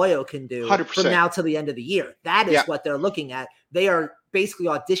Christian Arroyo can do 100%. From now to the end of the year. That is what they're looking at. They are basically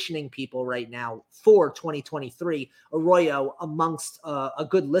auditioning people right now for 2023. Arroyo amongst a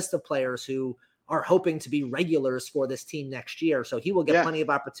good list of players who are hoping to be regulars for this team next year. So he will get plenty of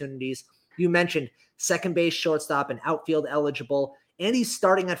opportunities. You mentioned second base, shortstop, and outfield eligible. And he's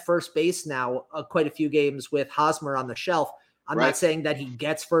starting at first base now quite a few games with Hosmer on the shelf. I'm not saying that he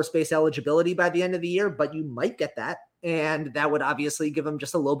gets first base eligibility by the end of the year, but you might get that. And that would obviously give him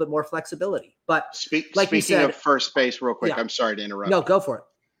just a little bit more flexibility. But speaking of first base, real quick, I'm sorry to interrupt. No, go for it.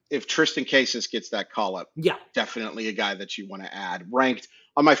 If Tristan Casas gets that call up, definitely a guy that you want to add. Ranked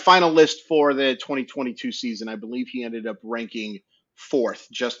on my final list for the 2022 season, I believe he ended up ranking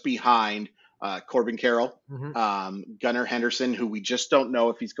 4th, just behind Corbin Carroll, Gunnar Henderson, who we just don't know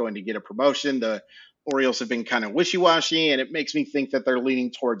if he's going to get a promotion. The Orioles have been kind of wishy-washy, and it makes me think that they're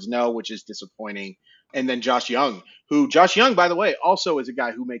leaning towards no, which is disappointing. And then Josh Young, by the way, also is a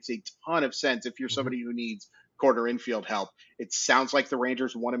guy who makes a ton of sense if you're somebody who needs corner infield help. It sounds like the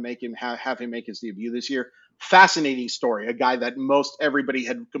Rangers want to make him have him make his debut this year. Fascinating story. A guy that most everybody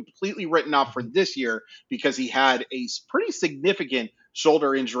had completely written off for this year because he had a pretty significant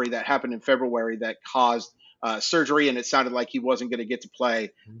shoulder injury that happened in February that caused surgery, and it sounded like he wasn't going to get to play,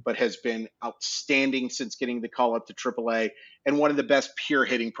 but has been outstanding since getting the call up to AAA and one of the best pure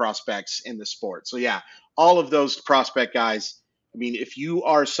hitting prospects in the sport. So yeah, all of those prospect guys. I mean, if you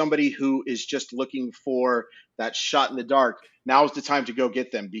are somebody who is just looking for that shot in the dark, now's the time to go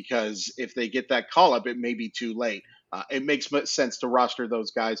get them, because if they get that call up, it may be too late. It makes sense to roster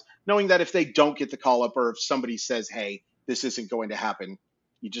those guys, knowing that if they don't get the call up, or if somebody says, hey, this isn't going to happen,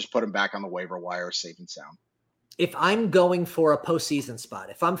 you just put them back on the waiver wire safe and sound. If I'm going for a postseason spot,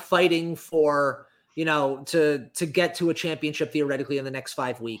 if I'm fighting for, to get to a championship theoretically in the next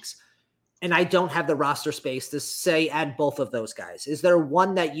 5 weeks, and I don't have the roster space to say add both of those guys, is there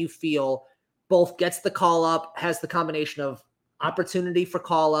one that you feel both gets the call up, has the combination of opportunity for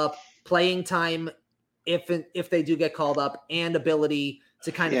call up, playing time if they do get called up, and ability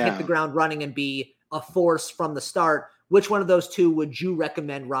to kind of hit the ground running and be a force from the start? Which one of those two would you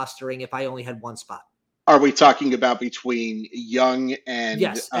recommend rostering if I only had one spot? Are we talking about between Young and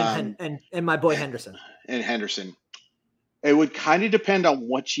and my boy Henderson? And Henderson. It would kind of depend on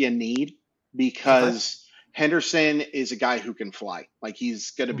what you need, because Henderson is a guy who can fly. Like,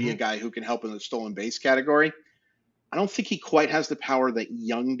 he's going to be a guy who can help in the stolen base category. I don't think he quite has the power that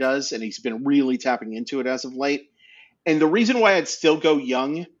Young does, and he's been really tapping into it as of late. And the reason why I'd still go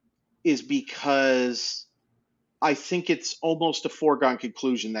Young is because I think it's almost a foregone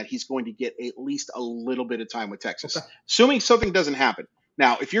conclusion that he's going to get at least a little bit of time with Texas, assuming something doesn't happen.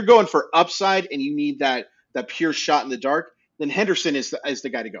 Now, if you're going for upside and you need that pure shot in the dark, then Henderson is the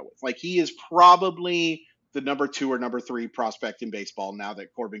guy to go with. Like, he is probably the number 2 or number 3 prospect in baseball now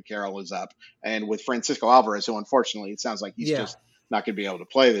that Corbin Carroll is up, and with Francisco Alvarez, who unfortunately it sounds like he's just not going to be able to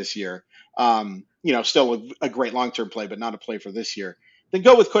play this year. Still a great long-term play, but not a play for this year. Then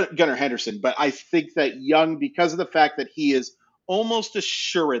go with Gunnar Henderson. But I think that Young, because of the fact that he is almost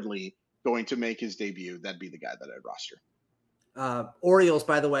assuredly going to make his debut, that'd be the guy that I'd roster. Orioles,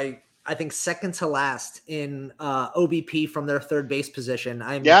 by the way, I think second to last in OBP from their third base position.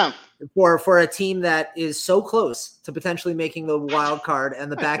 For a team that is so close to potentially making the wild card and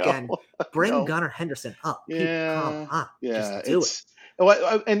the back end, bring Gunnar Henderson up. Just do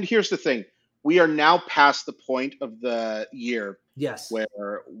it. And here's the thing. We are now past the point of the year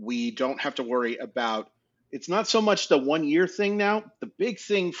where we don't have to worry about, it's not so much the 1 year thing now. The big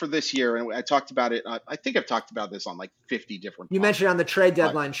thing for this year, and I talked about it, I think I've talked about this on like 50 different You mentioned on the trade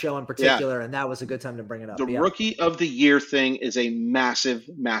deadline show in particular, and that was a good time to bring it up. The rookie of the year thing is a massive,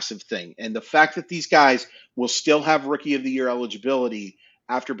 massive thing. And the fact that these guys will still have rookie of the year eligibility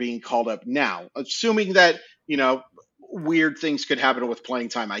after being called up now, assuming that, weird things could happen with playing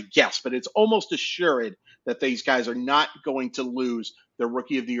time, I guess, but it's almost assured that these guys are not going to lose their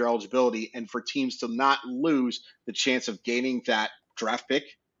rookie of the year eligibility, and for teams to not lose the chance of gaining that draft pick,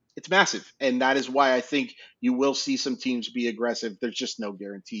 it's massive. And that is why I think you will see some teams be aggressive. There's just no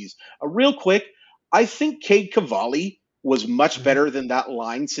guarantees. Real quick, I think Cade Cavalli was much better than that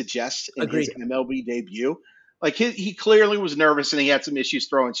line suggests in his MLB debut. Like he clearly was nervous and he had some issues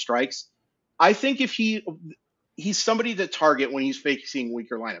throwing strikes. I think if he's somebody to target when he's facing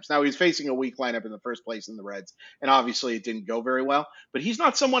weaker lineups. Now, he's facing a weak lineup in the first place in the Reds, and obviously it didn't go very well. But he's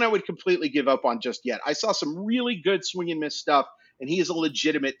not someone I would completely give up on just yet. I saw some really good swing and miss stuff, and he is a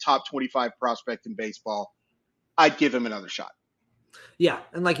legitimate top 25 prospect in baseball. I'd give him another shot. Yeah,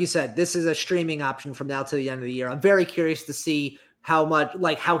 and like you said, this is a streaming option from now to the end of the year. I'm very curious to see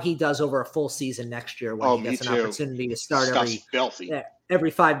how he does over a full season next year when he gets an opportunity to start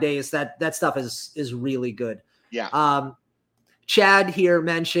every 5 days. That stuff is really good. Yeah. Chad here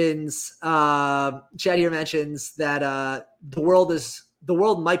mentions that the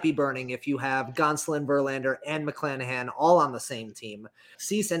world might be burning if you have Gonsolin, Verlander, and McClanahan all on the same team.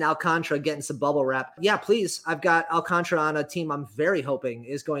 Cease and Alcantara getting some bubble wrap. Yeah, please. I've got Alcantara on a team I'm very hoping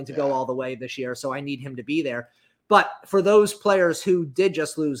is going to go all the way this year, so I need him to be there. But for those players who did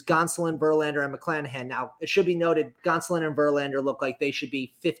just lose, Gonsolin, Verlander, and McClanahan, now it should be noted, Gonsolin and Verlander look like they should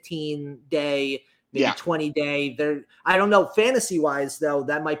be 15-day, maybe 20-day. I don't know. Fantasy-wise, though,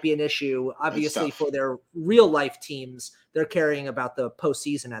 that might be an issue. Obviously, for their real-life teams, they're carrying about the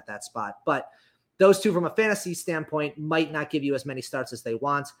postseason at that spot. But those two, from a fantasy standpoint, might not give you as many starts as they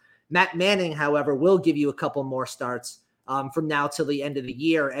want. Matt Manning, however, will give you a couple more starts from now till the end of the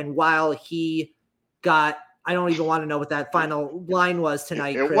year. And while he got – I don't even want to know what that final line was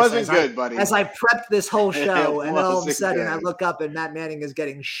tonight, Chris. It wasn't good, buddy. As I prepped this whole show, and then all of a sudden I look up and Matt Manning is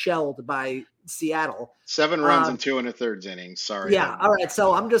getting shelled by Seattle. 7 runs in 2 1/3 innings. Sorry. Yeah. All right.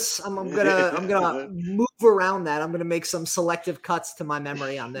 So I'm gonna move around that. I'm gonna make some selective cuts to my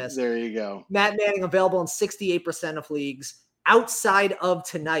memory on this. There you go. Matt Manning available in 68% of leagues outside of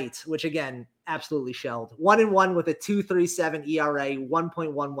tonight, which again, absolutely shelled. 1-1 with a 2.37 ERA,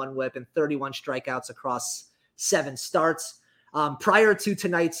 1.11 WHIP, and 31 strikeouts across 7 starts. Prior to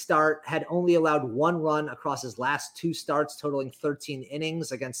tonight's start, had only allowed 1 run across his last 2 starts, totaling 13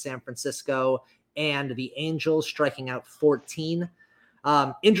 innings against San Francisco and the Angels, striking out 14.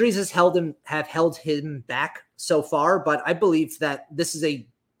 Injuries have held him back so far, but I believe that this is a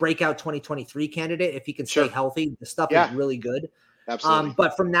breakout 2023 candidate. If he can stay healthy, the stuff is really good. Absolutely.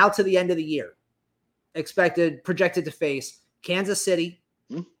 But from now to the end of the year, projected to face Kansas City,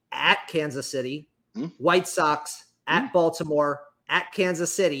 at Kansas City, White Sox, at Baltimore, at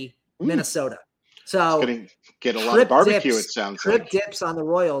Kansas City, Minnesota. So get a lot of barbecue, it sounds like. Trip dips on the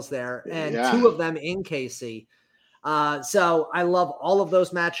Royals there, and 2 of them in KC. So I love all of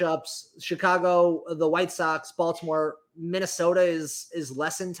those matchups. Chicago, the White Sox, Baltimore, Minnesota is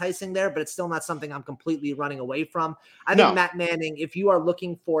less enticing there, but it's still not something I'm completely running away from. I think Matt Manning, if you are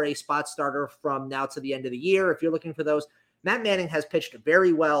looking for a spot starter from now to the end of the year, if you're looking for those, Matt Manning has pitched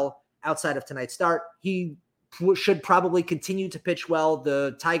very well outside of tonight's start. He should probably continue to pitch well.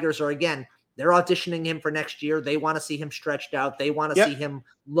 The Tigers are, again, they're auditioning him for next year. They want to see him stretched out. They want to see him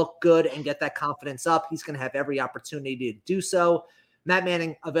look good and get that confidence up. He's going to have every opportunity to do so. Matt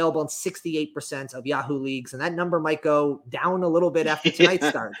Manning available in 68% of Yahoo leagues, and that number might go down a little bit after tonight's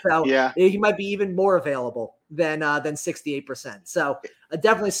start. So he might be even more available than 68%. So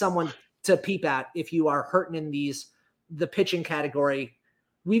definitely someone to peep at if you are hurting in the pitching category.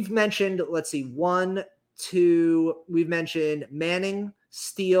 We've mentioned, we've mentioned Manning,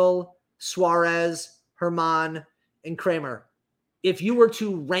 Steele, Suarez, Herman, and Kramer. If you were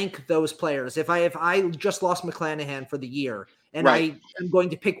to rank those players, if I just lost McClanahan for the year and I am going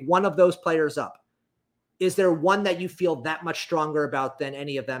to pick one of those players up, is there one that you feel that much stronger about than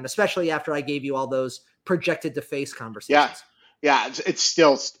any of them, especially after I gave you all those projected to face conversations? Yeah, it's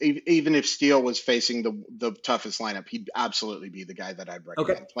still, even if Steele was facing the toughest lineup, he'd absolutely be the guy that I'd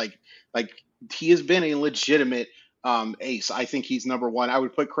recommend. Okay. Like he has been a legitimate ace. I think he's number 1. I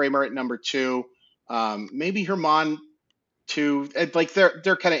would put Kramer at number 2, maybe Herman 2. Like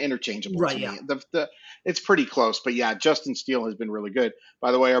they're kind of interchangeable to me. It's pretty close, but Justin Steele has been really good.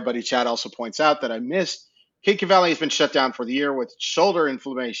 By the way, our buddy Chad also points out that I missed Cade Cavalli has been shut down for the year with shoulder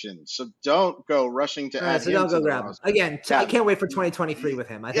inflammation, so don't go rushing to add him. Don't go grab him. Again, I can't wait for 2023 with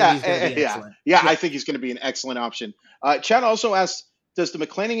him. I think he's going to be excellent. I think he's going to be an excellent option. Chad also asks, does the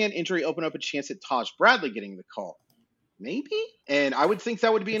McClanahan injury open up a chance at Taj Bradley getting the call? Maybe, and I would think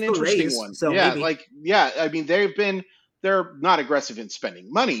that would be an interesting one. So I mean, they're not aggressive in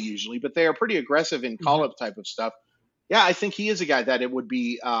spending money usually, but they are pretty aggressive in call-up type of stuff. Yeah, I think he is a guy that it would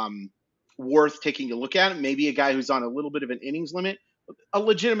be worth taking a look at. Maybe a guy who's on a little bit of an innings limit. a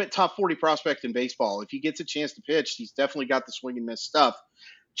legitimate top 40 prospect in baseball. If he gets a chance to pitch, he's definitely got the swing and miss stuff.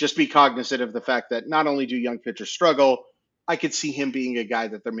 Just be cognizant of the fact that not only do young pitchers struggle, I could see him being a guy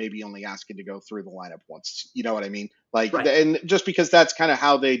that they're maybe only asking to go through the lineup once. You know what I mean? Like, right. And just because that's kind of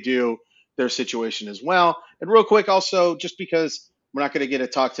how they do their situation as well. And real quick, also, just because we're not going to get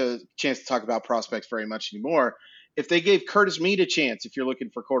a chance to talk about prospects very much anymore, if they gave Curtis Mead a chance, if you're looking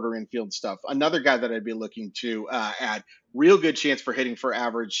for quarter infield stuff, another guy that I'd be looking to add, real good chance for hitting for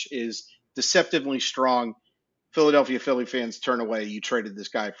average, is deceptively strong. Philadelphia Philly fans, turn away. You traded this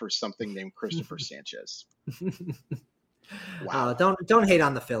guy for something named Christopher Sanchez. Wow! Don't hate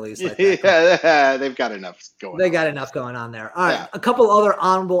on the Phillies. Like yeah, they've got enough going. They got enough going on there. All right, a couple other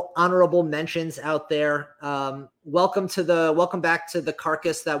honorable mentions out there. Welcome back to the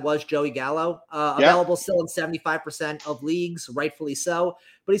carcass that was Joey Gallo. Available still in 75% of leagues, rightfully so.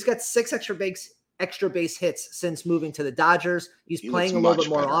 But he's got 6 extra base hits since moving to the Dodgers. He's playing a little bit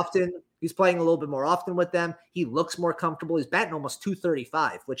more often. He's playing a little bit more often with them. He looks more comfortable. He's batting almost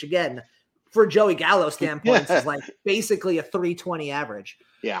 235, which again, for Joey Gallo standpoint, is like basically a 320 average.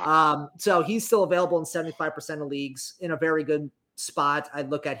 Yeah. So he's still available in 75% of leagues, in a very good spot. I'd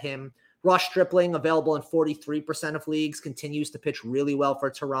look at him. Ross Stripling, available in 43% of leagues, continues to pitch really well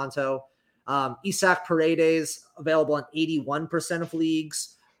for Toronto. Isaac Paredes, available in 81% of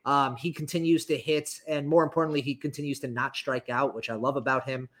leagues. He continues to hit, and more importantly, he continues to not strike out, which I love about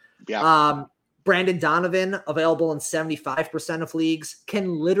him. Yeah. Brandon Donovan, available in 75% of leagues,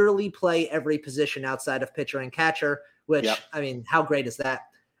 can literally play every position outside of pitcher and catcher, which, I mean, how great is that?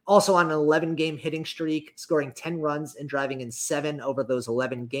 Also on an 11-game hitting streak, scoring 10 runs and driving in 7 over those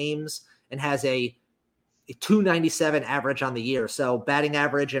 11 games, and has a 297 average on the year. So batting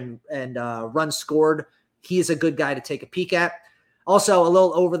average and runs scored, he is a good guy to take a peek at. Also, a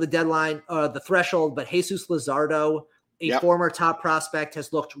little over the deadline, the threshold, but Jesus Luzardo, a former top prospect,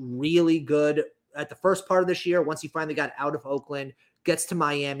 has looked really good at the first part of this year. Once he finally got out of Oakland, gets to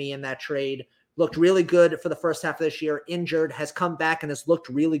Miami in that trade, looked really good for the first half of this year. Injured, has come back and has looked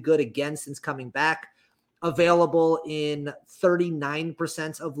really good again since coming back. Available in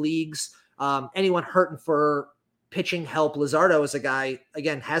 39% of leagues. Anyone hurting for pitching help, Luzardo is a guy,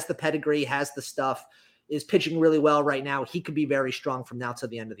 again, has the pedigree, has the stuff, is pitching really well right now. He could be very strong from now to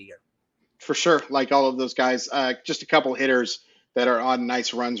the end of the year. For sure, like all of those guys. Just a couple hitters that are on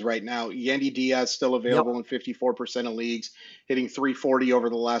nice runs right now. Yandy Diaz still available in 54% of leagues, hitting 340 over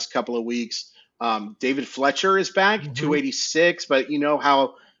the last couple of weeks. David Fletcher is back, 286, but you know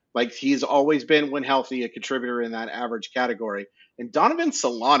how like he's always been, when healthy, a contributor in that average category. And Donovan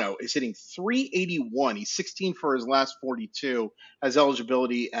Solano is hitting 381. He's 16 for his last 42, has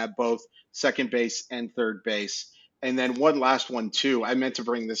eligibility at both second base and third base. And then one last one, too. I meant to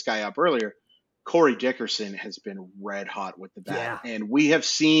bring this guy up earlier. Corey Dickerson has been red hot with the bat. Yeah. And we have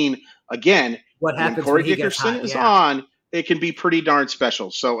seen, again, what happens when Corey Dickerson is on, it can be pretty darn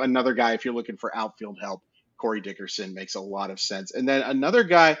special. So another guy, if you're looking for outfield help, Corey Dickerson makes a lot of sense. And then another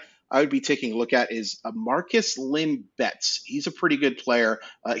guy I would be taking a look at is Marcus Lynn Betts. He's a pretty good player.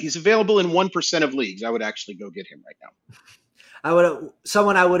 He's available in 1% of leagues. I would actually go get him right now.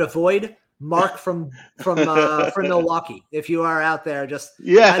 Someone I would avoid. Mark from Milwaukee. If you are out there, just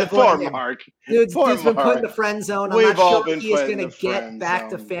poor Mark. Dude's been put in the friend zone. I'm not sure he is going to get back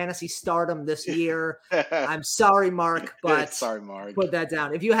to fantasy stardom this year. I'm sorry, Mark, but sorry, Mark. Put that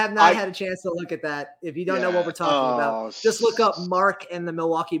down. If you have not had a chance to look at that, if you don't know what we're talking about, just look up Mark and the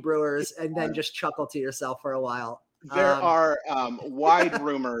Milwaukee Brewers, and then just chuckle to yourself for a while. There are wide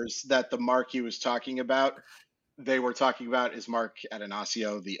rumors that the Mark he was talking about, they were talking about, is Mark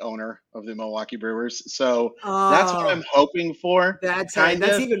Atanasio, the owner of the Milwaukee Brewers. So that's what I'm hoping for. That's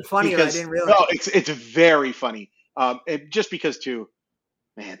even funnier. I didn't realize. No, it's very funny. Just because too,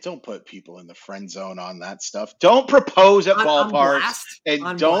 man, don't put people in the friend zone on that stuff. Don't propose at ballparks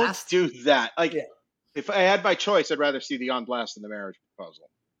and don't do that. Like, if I had my choice, I'd rather see the on blast than the marriage proposal.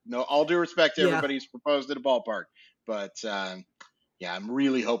 No, all due respect to everybody who's proposed at a ballpark, but I'm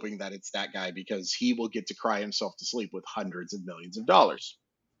really hoping that it's that guy, because he will get to cry himself to sleep with hundreds of millions of dollars.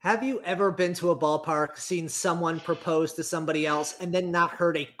 Have you ever been to a ballpark, seen someone propose to somebody else, and then not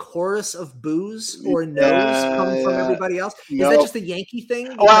heard a chorus of boos or no's come from everybody else? Is that just a Yankee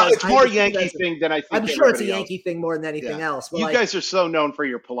thing? Well, it's more Yankee thing than I think. I'm sure it's a Yankee thing more than anything else. But you guys are so known for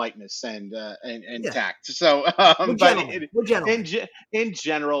your politeness and tact. So, we're gentlemen. In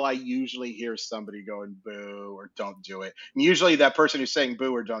general, I usually hear somebody going boo or don't do it. And usually that person who's saying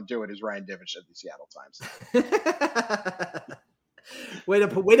boo or don't do it is Ryan Divish of the Seattle Times. Way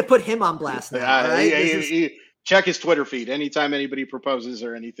to put him on blast now. Right? Check his Twitter feed. Anytime anybody proposes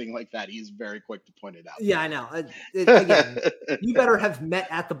or anything like that, he's very quick to point it out. Yeah, I know. Again, you better have met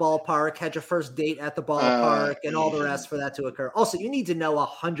at the ballpark, had your first date at the ballpark, and all the rest for that to occur. Also, you need to know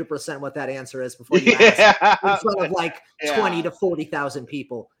 100% what that answer is before you ask in front of like 20 to 40,000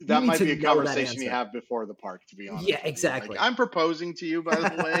 people. That might be a conversation you have before the park, to be honest. Yeah, exactly. Like, I'm proposing to you, by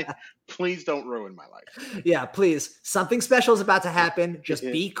the way. Please don't ruin my life. Yeah, please. Something special is about to happen. Just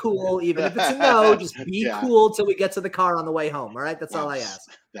be cool. Even if it's a no, just be cool till we get to the car on the way home. All right. That's all I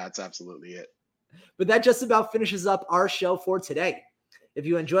ask. That's absolutely it. But that just about finishes up our show for today. If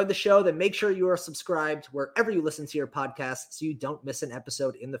you enjoyed the show, then make sure you are subscribed wherever you listen to your podcast so you don't miss an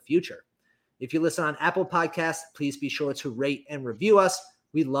episode in the future. If you listen on Apple Podcasts, please be sure to rate and review us.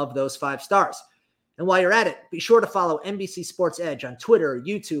 We love those 5 stars. And while you're at it, be sure to follow NBC Sports Edge on Twitter,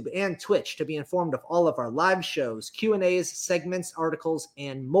 YouTube, and Twitch to be informed of all of our live shows, Q&As, segments, articles,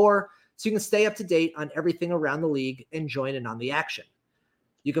 and more, so you can stay up to date on everything around the league and join in on the action.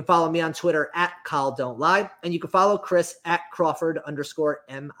 You can follow me on Twitter at Kyle Don't Lie, and you can follow Chris at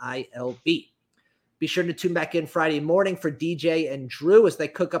Crawford_MILB. Be sure to tune back in Friday morning for DJ and Drew as they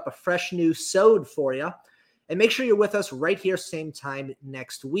cook up a fresh new sode for you. And make sure you're with us right here, same time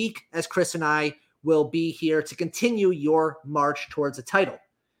next week, as Chris and I will be here to continue your march towards a title.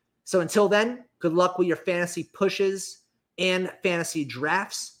 So until then, good luck with your fantasy pushes and fantasy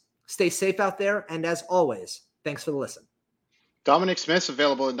drafts. Stay safe out there. And as always, thanks for the listen. Dominic Smith's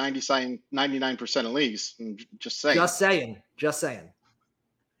available at 99% of leagues. Just saying. Just saying.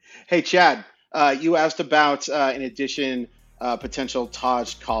 Hey, Chad, you asked about, in addition, potential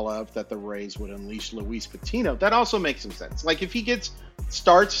Taj call-up that the Rays would unleash Luis Patino. That also makes some sense. Like, if he gets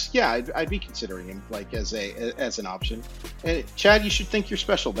starts, yeah, I'd be considering him like as an option. And Chad, you should think you're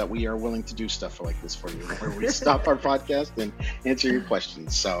special that we are willing to do stuff like this for you, where we stop our podcast and answer your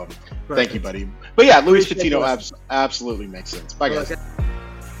questions. So Thank you, buddy. But yeah, Luis Patino absolutely makes sense. Bye, guys.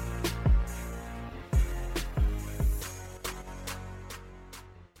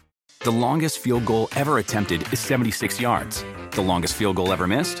 The longest field goal ever attempted is 76 yards. The longest field goal ever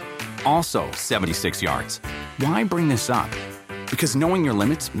missed? Also 76 yards. Why bring this up? Because knowing your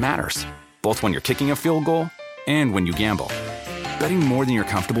limits matters, both when you're kicking a field goal and when you gamble. Betting more than you're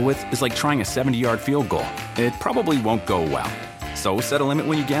comfortable with is like trying a 70-yard field goal. It probably won't go well. So set a limit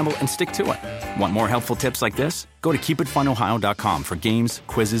when you gamble and stick to it. Want more helpful tips like this? Go to keepitfunohio.com for games,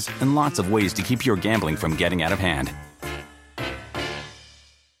 quizzes, and lots of ways to keep your gambling from getting out of hand.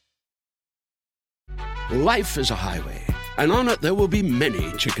 Life is a highway, and on it there will be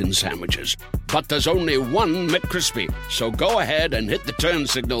many chicken sandwiches. But there's only one McCrispy. So go ahead and hit the turn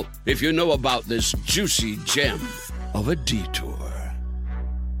signal if you know about this juicy gem of a detour.